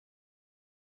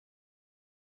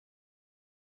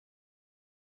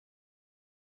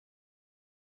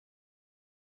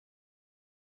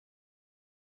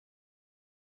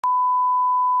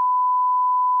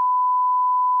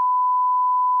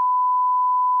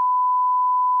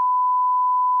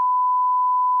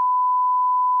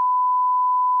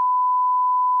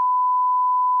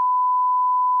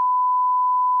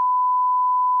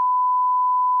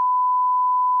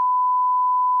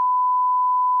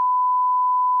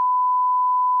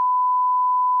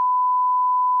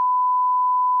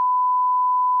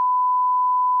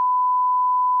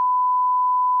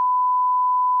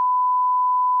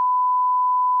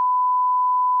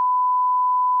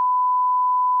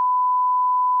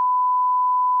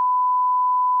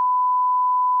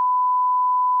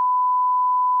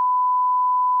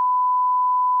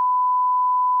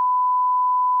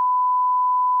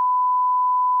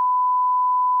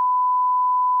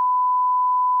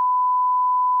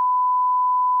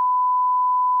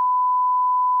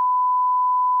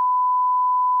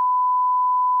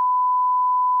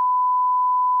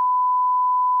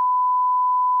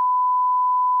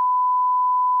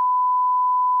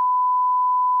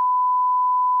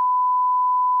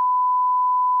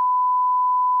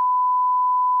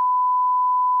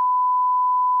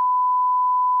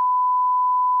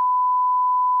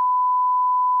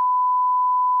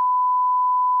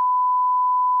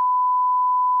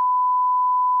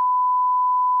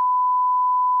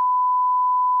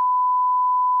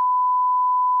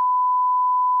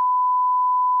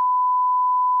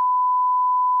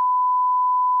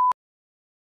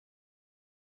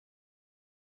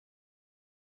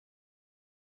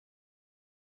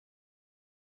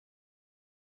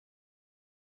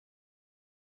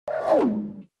Hello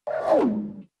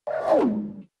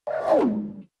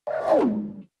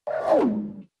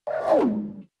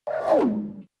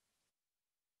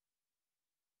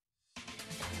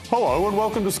and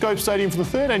welcome to Scope Stadium for the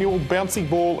 3rd Annual Bouncy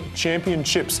Ball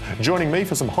Championships. Joining me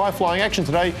for some high-flying action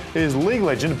today is league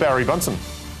legend Barry Bunsen.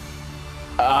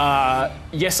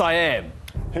 Yes I am.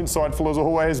 Insightful as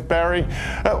always, Barry.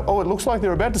 It looks like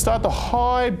they're about to start the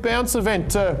high bounce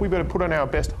event. We better put on our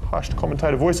best hushed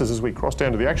commentator voices as we cross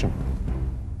down to the action.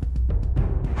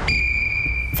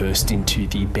 First into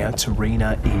the bounce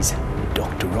arena is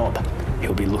Dr. Rob.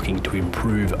 He'll be looking to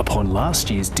improve upon last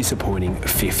year's disappointing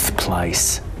 5th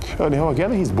place. Now, I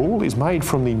gather his ball is made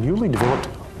from the newly developed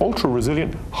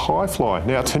ultra-resilient High Fly.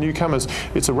 Now, to newcomers,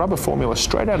 it's a rubber formula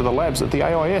straight out of the labs at the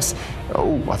AIS.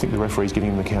 Oh, I think the referee's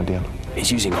giving him the countdown.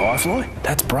 He's using High Fly?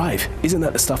 That's brave. Isn't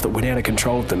that the stuff that went out of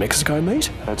control at the Mexico meet?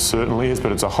 That certainly is,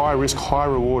 but it's a high-risk,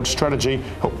 high-reward strategy.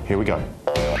 Oh, here we go.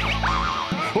 Oh,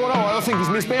 no, I think he's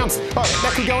misbounced. Oh,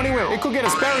 that could go anywhere. It could get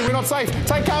us. Barry, we're not safe.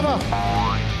 Take cover.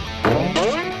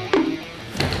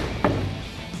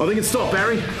 I think it's stopped,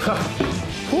 Barry.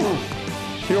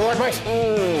 You all right, mate?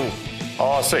 Oh,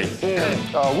 I see.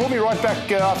 We'll be right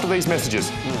back after these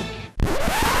messages.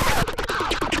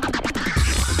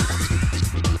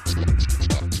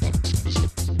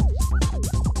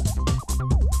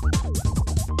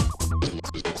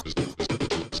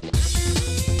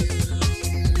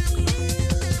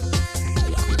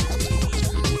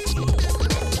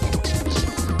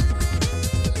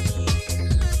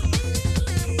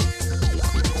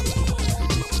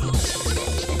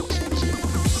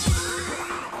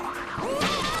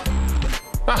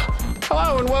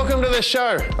 Hello and welcome to the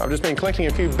show. I've just been collecting a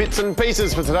few bits and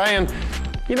pieces for today, and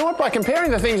you know what? By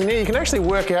comparing the things in here, you can actually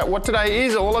work out what today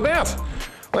is all about.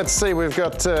 Let's see, we've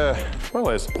got, well,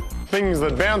 there's things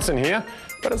that bounce in here,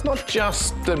 but it's not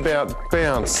just about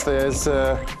bounce. There's,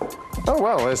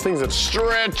 there's things that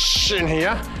stretch in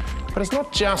here, but it's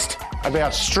not just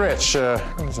about stretch.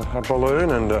 There's a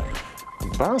balloon and a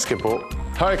basketball.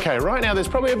 Okay, right now there's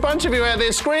probably a bunch of you out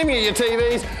there screaming at your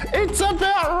TVs, it's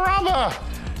about rubber!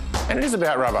 And it is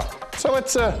about rubber. So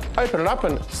let's open it up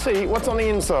and see what's on the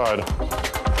inside.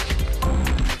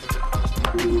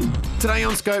 Today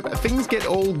on Scope, things get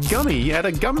all gummy at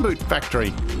a gumboot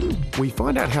factory. We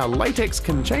find out how latex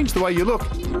can change the way you look,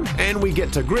 and we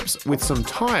get to grips with some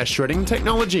tyre shredding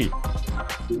technology.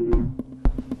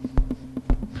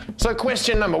 So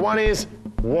question number 1 is,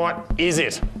 what is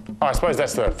it? I suppose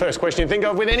that's the first question you think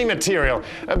of with any material.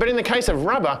 But in the case of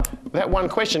rubber, that one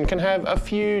question can have a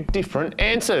few different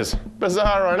answers.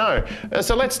 Bizarre, I know.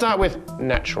 So let's start with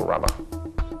natural rubber.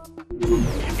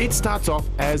 It starts off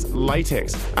as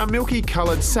latex, a milky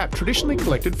coloured sap traditionally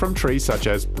collected from trees such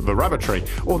as the rubber tree,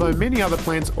 although many other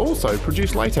plants also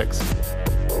produce latex.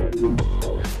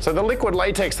 So the liquid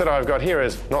latex that I've got here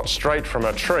is not straight from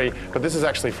a tree, but this is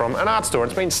actually from an art store.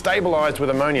 It's been stabilised with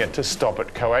ammonia to stop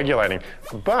it coagulating.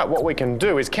 But what we can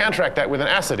do is counteract that with an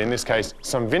acid, in this case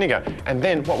some vinegar, and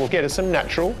then what we'll get is some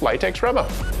natural latex rubber.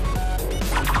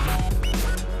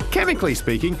 Chemically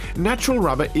speaking, natural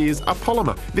rubber is a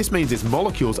polymer. This means its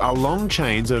molecules are long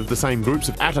chains of the same groups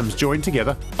of atoms joined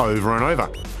together over and over.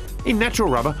 In natural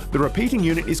rubber, the repeating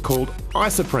unit is called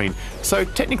isoprene, so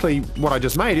technically what I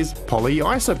just made is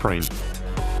polyisoprene.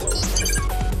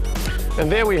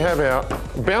 And there we have our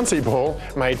bouncy ball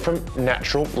made from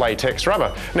natural latex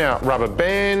rubber. Now, rubber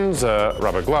bands,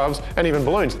 rubber gloves, and even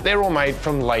balloons, they're all made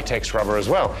from latex rubber as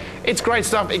well. It's great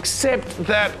stuff, except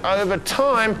that over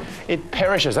time, it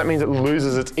perishes. That means it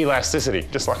loses its elasticity,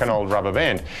 just like an old rubber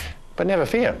band. But never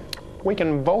fear, we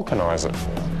can vulcanize it.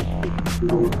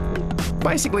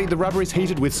 Basically, the rubber is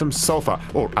heated with some sulfur,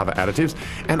 or other additives,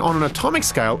 and on an atomic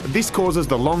scale, this causes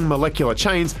the long molecular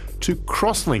chains to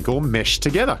cross-link or mesh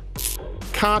together.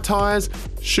 Car tyres,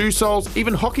 shoe soles,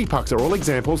 even hockey pucks are all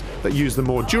examples that use the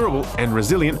more durable and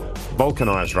resilient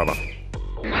vulcanised rubber.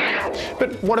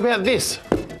 But what about this?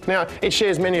 Now, it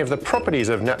shares many of the properties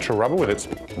of natural rubber with its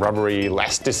rubbery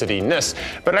elasticity-ness,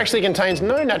 but it actually contains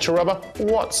no natural rubber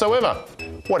whatsoever.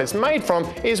 What it's made from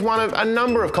is one of a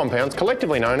number of compounds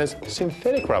collectively known as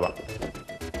synthetic rubber.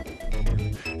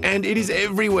 And it is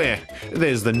everywhere.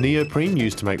 There's the neoprene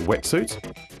used to make wetsuits.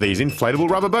 These inflatable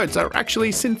rubber boats are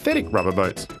actually synthetic rubber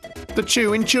boats. The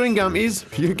chew in chewing gum is,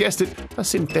 you guessed it, a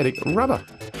synthetic rubber.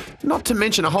 Not to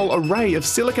mention a whole array of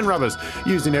silicon rubbers,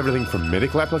 used in everything from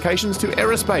medical applications to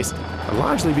aerospace,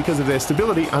 largely because of their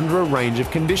stability under a range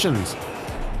of conditions.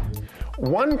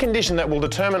 One condition that will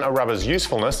determine a rubber's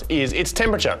usefulness is its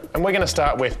temperature, and we're going to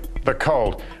start with the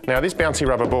cold. Now, this bouncy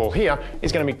rubber ball here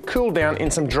is going to be cooled down in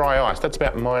some dry ice. That's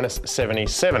about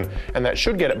 -77, and that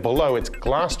should get it below its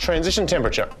glass transition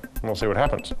temperature. We'll see what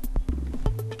happens.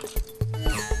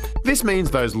 This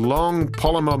means those long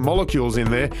polymer molecules in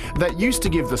there that used to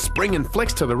give the spring and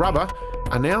flex to the rubber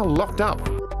are now locked up.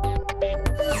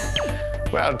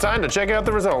 Well, time to check out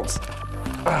the results.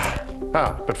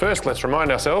 But first let's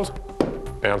remind ourselves,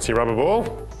 bouncy rubber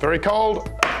ball, very cold.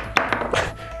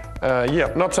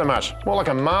 Yeah, not so much. More like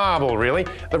a marble, really.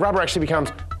 The rubber actually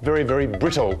becomes very, very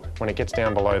brittle when it gets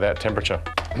down below that temperature.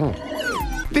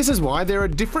 This is why there are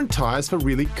different tyres for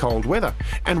really cold weather,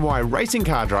 and why racing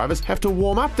car drivers have to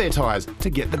warm up their tyres to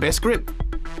get the best grip.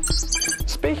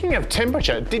 Speaking of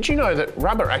temperature, did you know that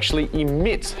rubber actually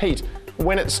emits heat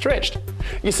when it's stretched?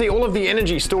 You see, all of the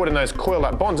energy stored in those coiled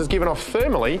up bonds is given off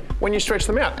thermally when you stretch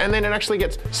them out, and then it actually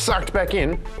gets sucked back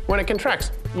in when it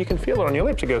contracts. You can feel it on your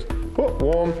lips. It goes, oh,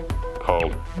 warm,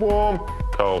 cold, warm,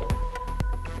 cold.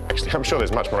 Actually, I'm sure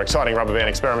there's much more exciting rubber band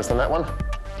experiments than that one.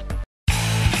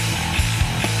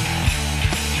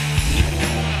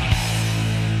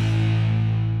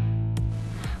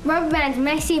 Rubber bands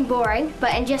may seem boring,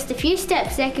 but in just a few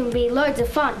steps they can be loads of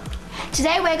fun.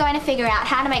 Today we're going to figure out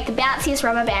how to make the bounciest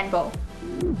rubber band ball.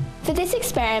 For this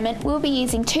experiment, we'll be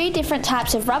using two different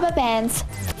types of rubber bands,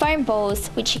 foam balls,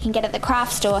 which you can get at the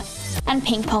craft store, and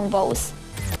ping pong balls.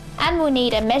 And we'll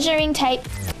need a measuring tape,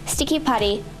 sticky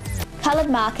putty, coloured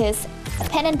markers, a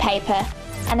pen and paper,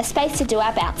 and a space to do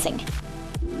our bouncing.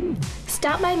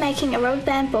 Start by making a rubber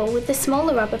band ball with the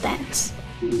smaller rubber bands.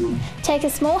 Take a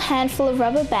small handful of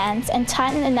rubber bands and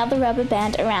tighten another rubber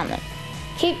band around them.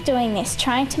 Keep doing this,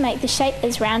 trying to make the shape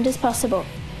as round as possible.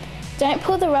 Don't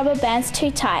pull the rubber bands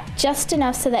too tight, just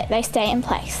enough so that they stay in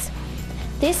place.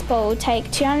 This ball will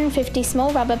take 250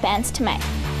 small rubber bands to make.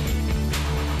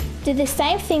 Do the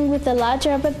same thing with the larger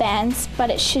rubber bands,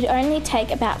 but it should only take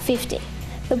about 50.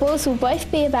 The balls will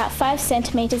both be about 5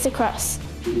 centimetres across.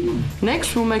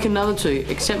 Next, we'll make another two,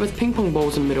 except with ping pong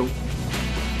balls in the middle.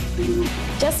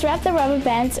 Just wrap the rubber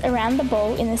bands around the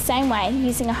ball in the same way,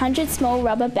 using 100 small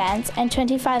rubber bands and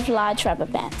 25 large rubber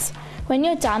bands. When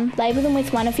you're done, label them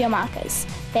with one of your markers.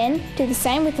 Then, do the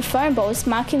same with the foam balls,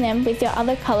 marking them with your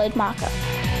other coloured marker.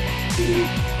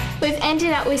 We've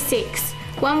ended up with 6.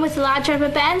 One with large rubber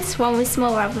bands, one with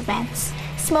small rubber bands.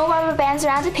 Small rubber bands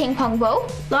around a ping pong ball.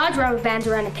 Large rubber bands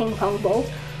around a ping pong ball.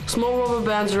 Small rubber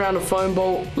bands around a foam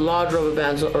ball, large rubber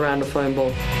bands around a foam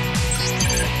ball.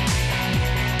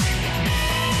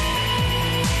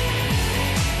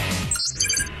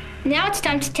 Now it's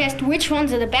time to test which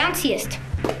ones are the bounciest.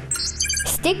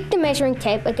 Stick the measuring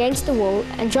tape against the wall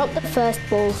and drop the first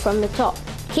ball from the top.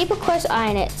 Keep a close eye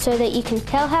on it so that you can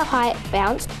tell how high it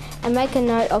bounced and make a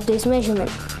note of this measurement.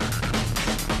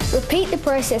 Repeat the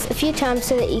process a few times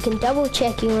so that you can double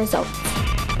check your results.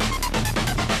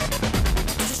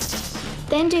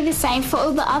 Then do the same for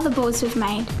all the other balls we've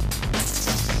made.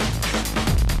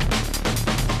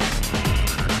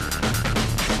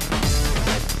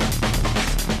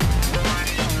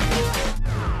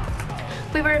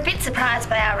 We were a bit surprised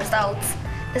by our results.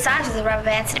 The size of the rubber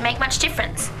bands didn't make much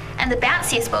difference, and the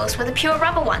bounciest balls were the pure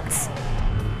rubber ones.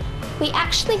 We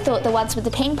actually thought the ones with the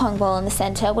ping pong ball in the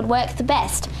centre would work the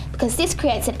best, because this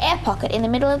creates an air pocket in the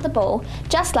middle of the ball,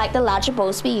 just like the larger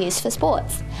balls we use for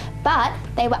sports. But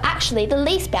they were actually the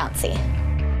least bouncy.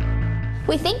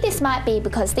 We think this might be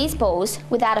because these balls,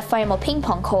 without a foam or ping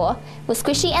pong core, were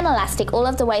squishy and elastic all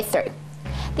of the way through.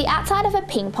 The outside of a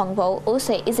ping pong ball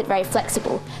also isn't very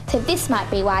flexible, so this might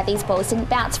be why these balls didn't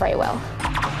bounce very well.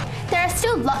 There are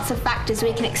still lots of factors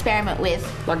we can experiment with.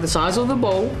 Like the size of the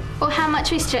ball, Or how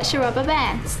much we stretch the rubber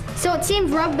bands. So it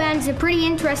seems rubber bands are pretty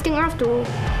interesting after all.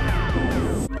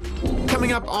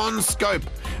 Coming up on Scope,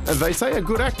 they say a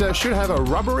good actor should have a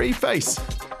rubbery face.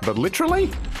 But literally?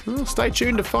 Well, stay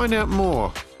tuned to find out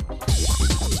more.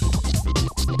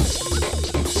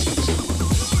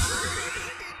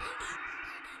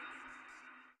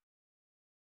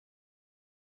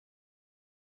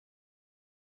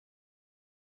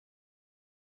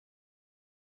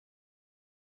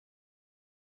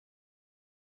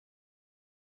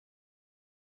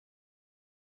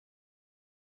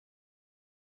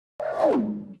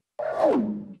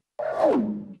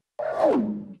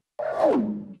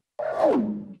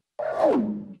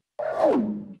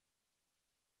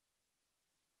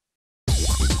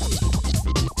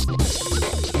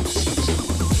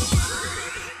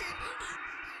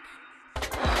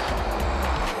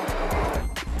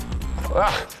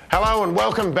 Hello and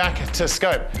welcome back to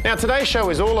Scope. Now today's show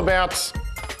is all about,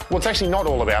 well, it's actually not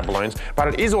all about balloons, but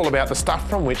it is all about the stuff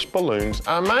from which balloons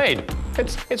are made.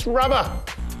 It's rubber.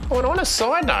 Oh, and on a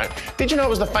side note, did you know it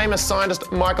was the famous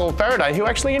scientist Michael Faraday who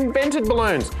actually invented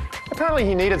balloons? Apparently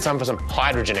he needed some for some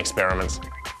hydrogen experiments.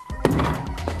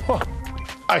 Oh,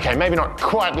 Okay, maybe not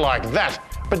quite like that,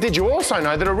 but did you also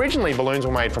know that originally balloons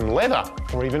were made from leather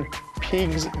or even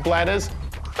pigs' bladders?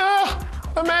 Oh,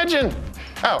 imagine.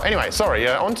 Oh, anyway, sorry,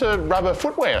 on to rubber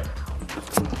footwear.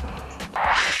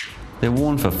 They're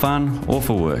worn for fun or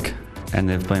for work, and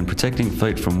they've been protecting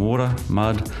feet from water,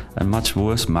 mud and much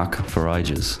worse muck for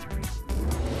ages.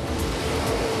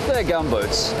 They're gum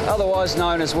boots, otherwise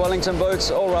known as Wellington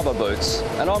boots or rubber boots,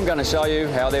 and I'm going to show you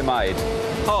how they're made.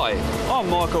 Hi, I'm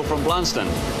Michael from Blunston,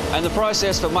 and the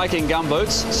process for making gum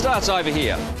boots starts over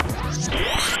here.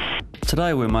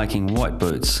 Today we're making white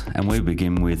boots, and we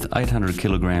begin with 800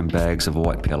 kilogram bags of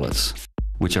white pellets,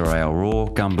 which are our raw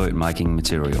gumboot making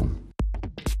material.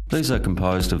 These are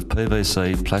composed of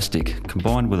PVC plastic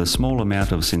combined with a small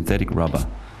amount of synthetic rubber,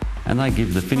 and they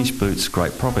give the finished boots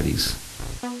great properties.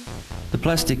 The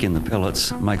plastic in the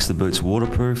pellets makes the boots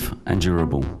waterproof and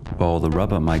durable, while the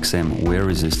rubber makes them wear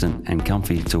resistant and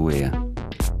comfy to wear.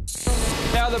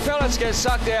 Now the pellets get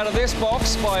sucked out of this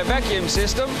box by a vacuum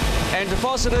system and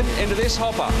deposited into this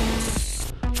hopper.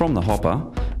 From the hopper,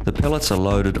 the pellets are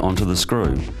loaded onto the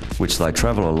screw, which they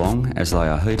travel along as they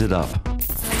are heated up.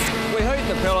 We heat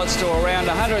the pellets to around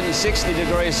 160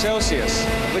 degrees Celsius,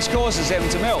 which causes them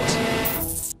to melt.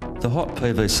 The hot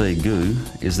PVC goo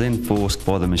is then forced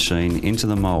by the machine into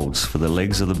the moulds for the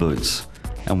legs of the boots,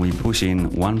 and we push in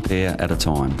one pair at a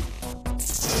time.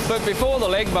 But before the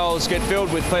leg moulds get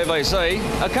filled with PVC,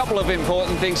 a couple of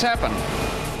important things happen.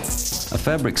 A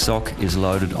fabric sock is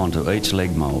loaded onto each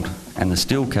leg mould, and the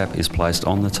steel cap is placed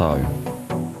on the toe.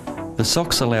 The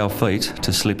socks allow feet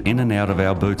to slip in and out of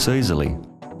our boots easily,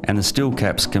 and the steel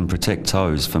caps can protect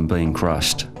toes from being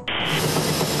crushed.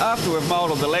 After we've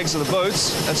moulded the legs of the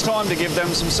boots, it's time to give them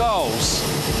some soles.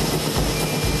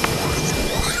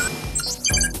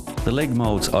 The leg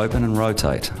moulds open and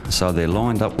rotate, so they're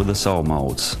lined up with the sole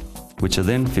moulds, which are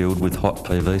then filled with hot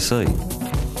PVC.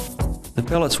 The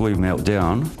pellets we melt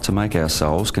down to make our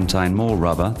soles contain more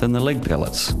rubber than the leg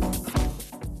pellets.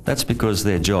 That's because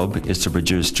their job is to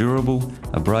produce durable,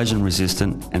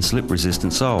 abrasion-resistant and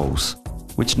slip-resistant soles,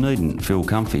 which needn't feel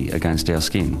comfy against our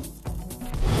skin.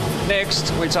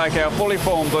 Next, we take our fully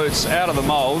formed boots out of the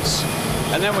moulds,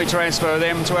 and then we transfer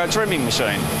them to our trimming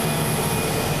machine.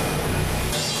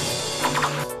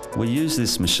 We use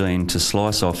this machine to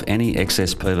slice off any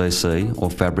excess PVC or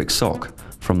fabric sock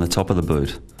from the top of the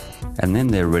boot, and then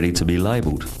they're ready to be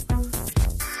labelled.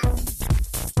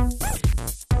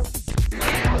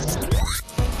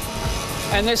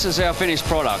 And this is our finished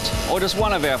product, or just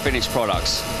one of our finished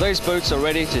products. These boots are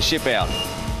ready to ship out.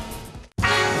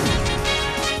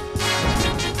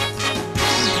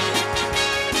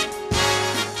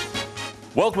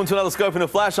 Welcome to another Scope in a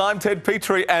Flash. I'm Ted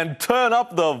Petrie, and turn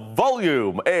up the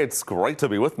volume. It's great to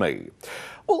be with me.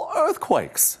 Well,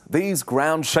 earthquakes. These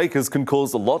ground shakers can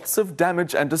cause lots of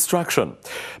damage and destruction.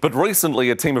 But recently,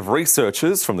 a team of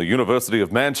researchers from the University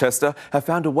of Manchester have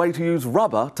found a way to use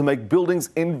rubber to make buildings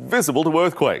invisible to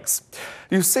earthquakes.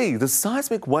 You see, the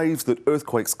seismic waves that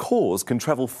earthquakes cause can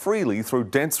travel freely through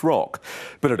dense rock.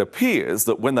 But it appears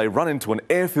that when they run into an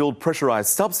air-filled pressurised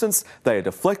substance, they are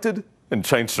deflected and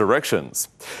change directions.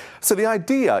 So the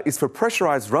idea is for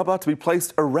pressurised rubber to be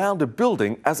placed around a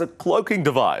building as a cloaking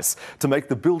device to make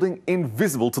the building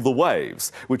invisible to the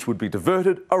waves, which would be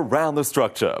diverted around the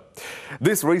structure.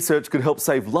 This research could help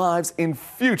save lives in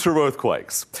future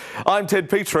earthquakes. I'm Ted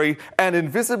Petrie, and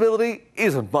invisibility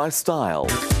isn't my style.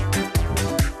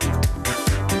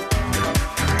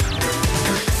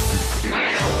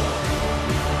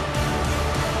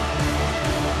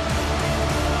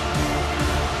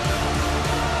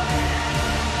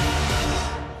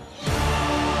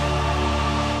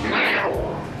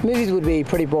 Movies would be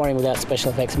pretty boring without special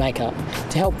effects makeup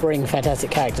to help bring fantastic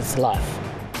characters to life.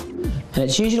 And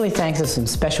it's usually thanks to some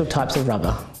special types of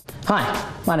rubber.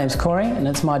 Hi, my name's Corey, and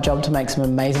it's my job to make some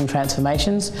amazing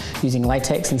transformations using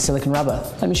latex and silicone rubber.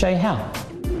 Let me show you how.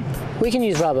 We can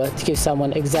use rubber to give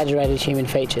someone exaggerated human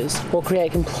features or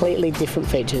create completely different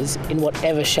features in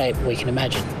whatever shape we can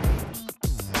imagine.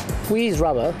 We use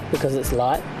rubber because it's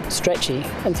light, stretchy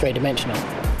and three-dimensional.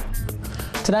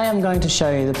 Today I'm going to show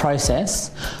you the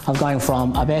process of going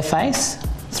from a bare face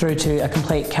through to a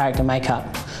complete character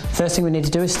makeup. First thing we need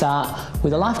to do is start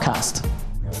with a life cast.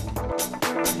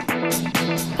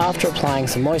 After applying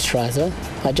some moisturiser,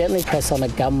 I gently press on a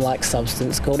gum-like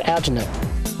substance called alginate.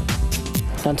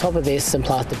 On top of this, some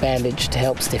plaster bandage to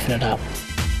help stiffen it up.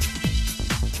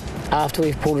 After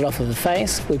we've pulled it off of the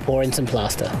face, we pour in some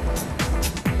plaster.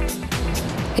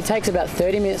 It takes about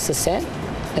 30 minutes to set,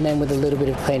 and then with a little bit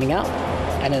of cleaning up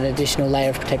and an additional layer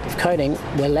of protective coating,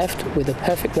 we're left with a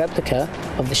perfect replica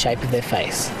of the shape of their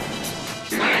face.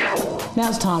 Now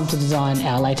it's time to design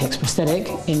our latex prosthetic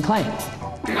in clay.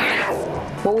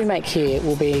 What we make here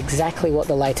will be exactly what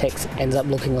the latex ends up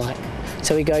looking like.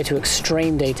 So we go to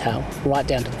extreme detail, right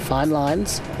down to the fine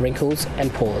lines, wrinkles and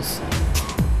pores.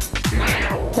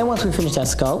 Then once we've finished our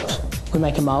sculpt, we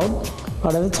make a mould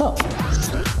right over the top.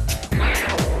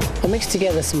 I mix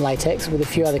together some latex with a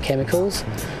few other chemicals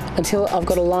until I've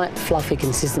got a light, fluffy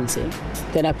consistency.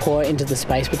 Then I pour it into the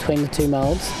space between the two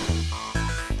moulds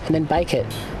and then bake it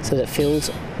so that it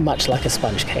feels much like a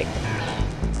sponge cake.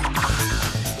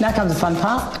 Now comes the fun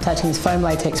part, attaching this foam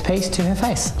latex piece to her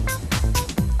face.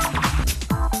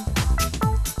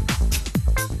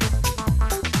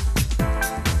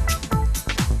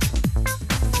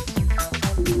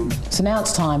 So now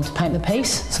it's time to paint the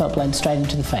piece so it blends straight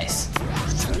into the face.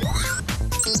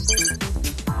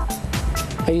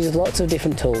 I use lots of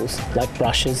different tools like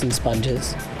brushes and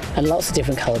sponges and lots of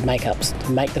different coloured makeups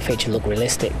to make the feature look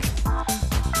realistic.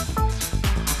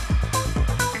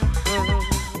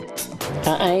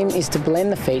 Our aim is to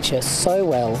blend the feature so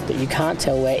well that you can't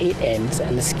tell where it ends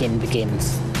and the skin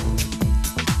begins.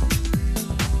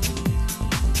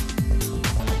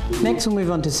 Next we'll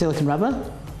move on to silicone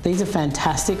rubber. These are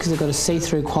fantastic because they've got a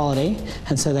see-through quality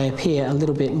and so they appear a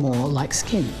little bit more like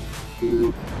skin.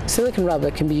 Silicone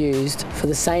rubber can be used for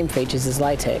the same features as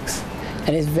latex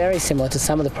and is very similar to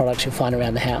some of the products you'll find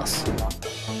around the house.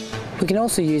 We can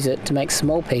also use it to make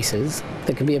small pieces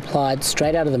that can be applied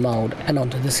straight out of the mould and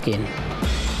onto the skin.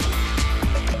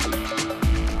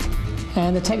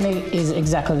 And the technique is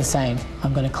exactly the same.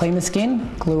 I'm going to clean the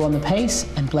skin, glue on the piece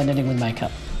and blend it in with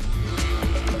makeup.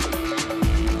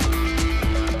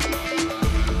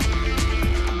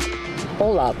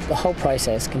 All up, the whole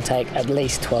process can take at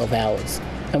least 12 hours.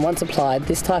 And once applied,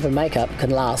 this type of makeup can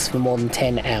last for more than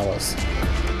 10 hours.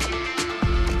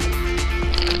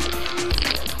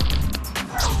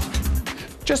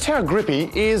 Just how grippy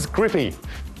is grippy?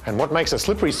 And what makes a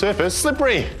slippery surface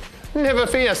slippery? Never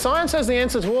fear, science has the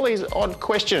answers to all these odd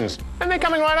questions. And they're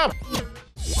coming right up.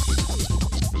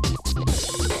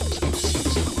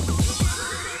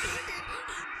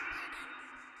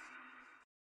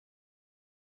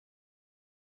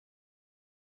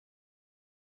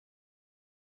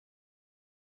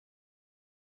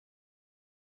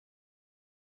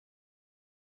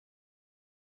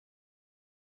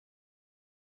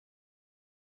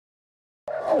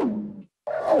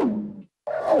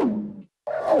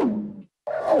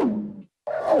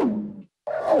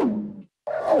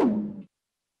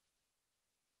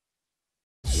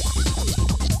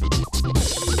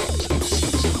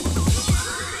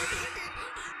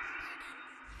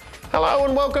 Hello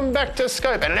and welcome back to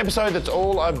Scope and an episode that's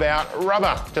all about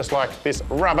rubber, just like this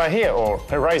rubber here, or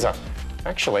eraser.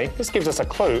 Actually, this gives us a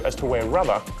clue as to where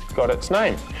rubber got its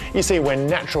name. You see, when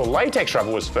natural latex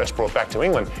rubber was first brought back to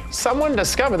England, someone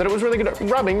discovered that it was really good at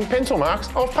rubbing pencil marks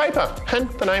off paper, and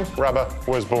the name rubber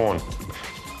was born.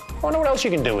 I wonder what else you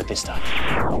can do with this stuff.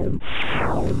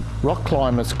 Rock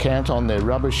climbers count on their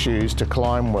rubber shoes to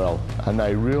climb well, and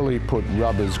they really put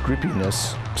rubber's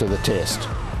grippiness to the test.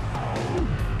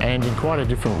 And in quite a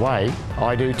different way,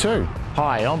 I do too.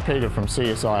 Hi, I'm Peter from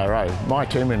CSIRO. My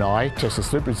team and I test the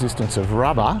slip resistance of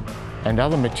rubber and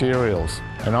other materials,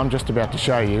 and I'm just about to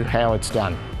show you how it's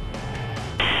done.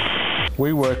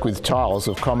 We work with tiles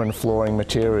of common flooring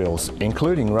materials,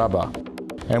 including rubber,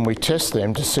 and we test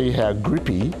them to see how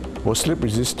grippy or slip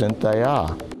resistant they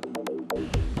are.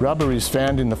 Rubber is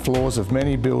found in the floors of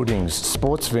many buildings,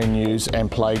 sports venues and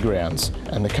playgrounds,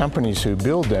 and the companies who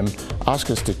build them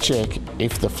ask us to check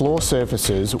if the floor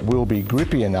surfaces will be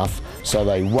grippy enough so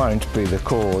they won't be the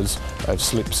cause of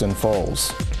slips and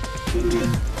falls.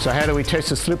 So how do we test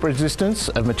the slip resistance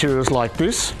of materials like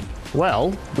this?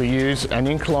 Well, we use an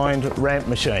inclined ramp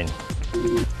machine.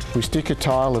 We stick a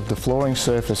tile of the flooring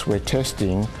surface we're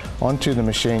testing onto the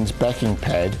machine's backing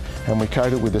pad and we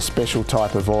coat it with a special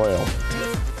type of oil.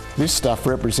 This stuff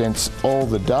represents all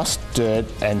the dust, dirt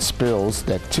and spills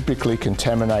that typically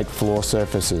contaminate floor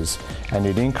surfaces, and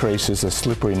it increases the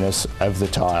slipperiness of the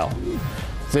tile.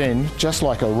 Then, just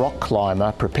like a rock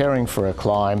climber preparing for a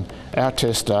climb, our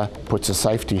tester puts a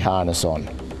safety harness on.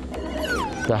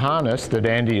 The harness that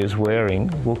Andy is wearing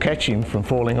will catch him from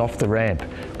falling off the ramp,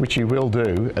 which he will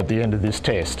do at the end of this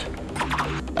test.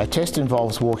 A test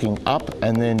involves walking up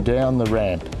and then down the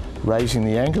ramp, raising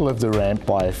the angle of the ramp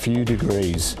by a few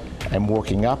degrees and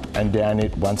walking up and down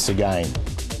it once again.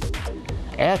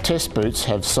 Our test boots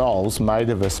have soles made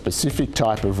of a specific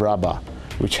type of rubber,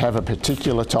 which have a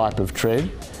particular type of tread,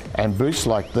 and boots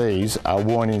like these are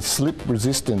worn in slip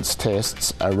resistance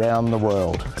tests around the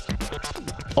world.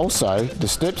 Also, the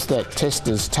steps that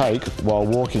testers take while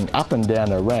walking up and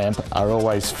down a ramp are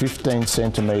always 15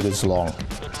 centimetres long.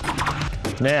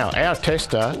 Now, our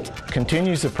tester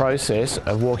continues the process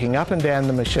of walking up and down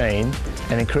the machine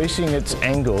and increasing its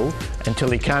angle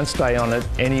until he can't stay on it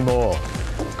anymore.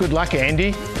 Good luck,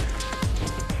 Andy.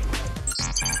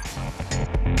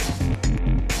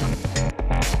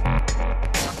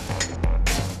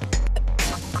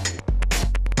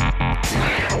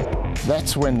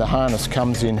 That's when the harness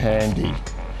comes in handy.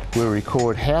 We'll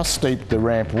record how steep the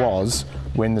ramp was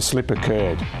when the slip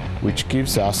occurred, which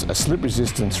gives us a slip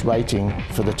resistance rating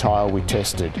for the tile we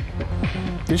tested.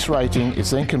 This rating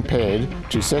is then compared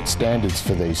to set standards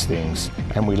for these things,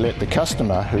 and we let the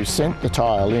customer who sent the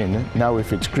tile in know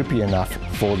if it's grippy enough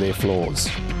for their floors.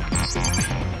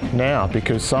 Now,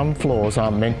 because some floors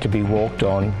aren't meant to be walked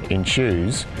on in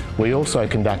shoes, we also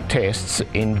conduct tests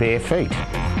in bare feet.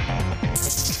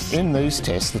 In these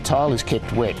tests, the tile is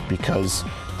kept wet because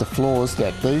the floors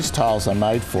that these tiles are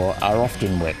made for are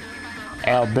often wet.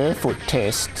 Our barefoot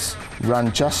tests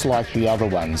run just like the other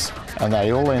ones, and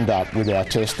they all end up with our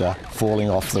tester falling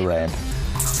off the ramp.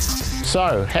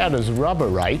 So, how does rubber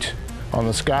rate on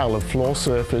the scale of floor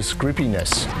surface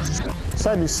grippiness?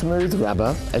 So this smooth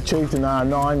rubber achieved an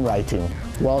R9 rating,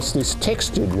 whilst this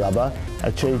textured rubber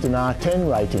achieved an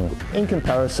R10 rating. In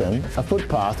comparison, a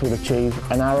footpath would achieve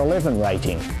an R11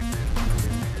 rating.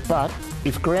 But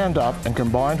if ground up and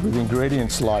combined with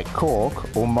ingredients like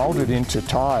cork or moulded into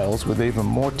tiles with even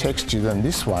more texture than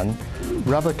this one,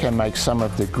 rubber can make some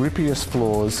of the grippiest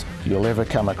floors you'll ever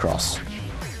come across.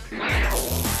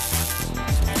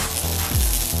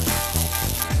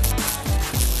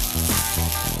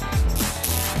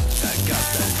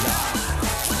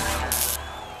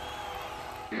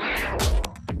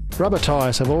 Rubber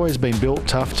tyres have always been built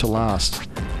tough to last,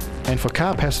 and for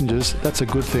car passengers that's a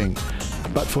good thing,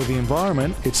 but for the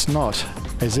environment it's not,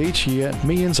 as each year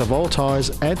millions of old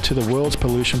tyres add to the world's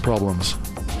pollution problems.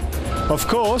 Of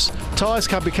course, tyres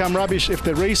can become rubbish if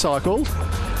they're recycled,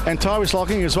 and tyre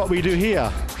recycling is what we do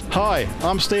here. Hi,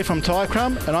 I'm Steve from Tyre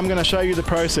Crumb, and I'm going to show you the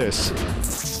process.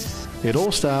 It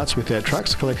all starts with our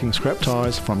trucks collecting scrap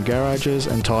tyres from garages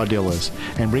and tyre dealers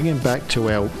and bringing them back to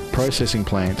our processing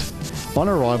plant. On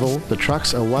arrival, the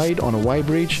trucks are weighed on a weigh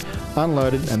bridge,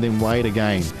 unloaded and then weighed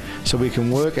again, so we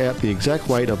can work out the exact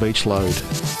weight of each load.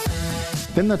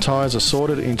 Then the tyres are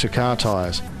sorted into car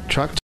tyres, truck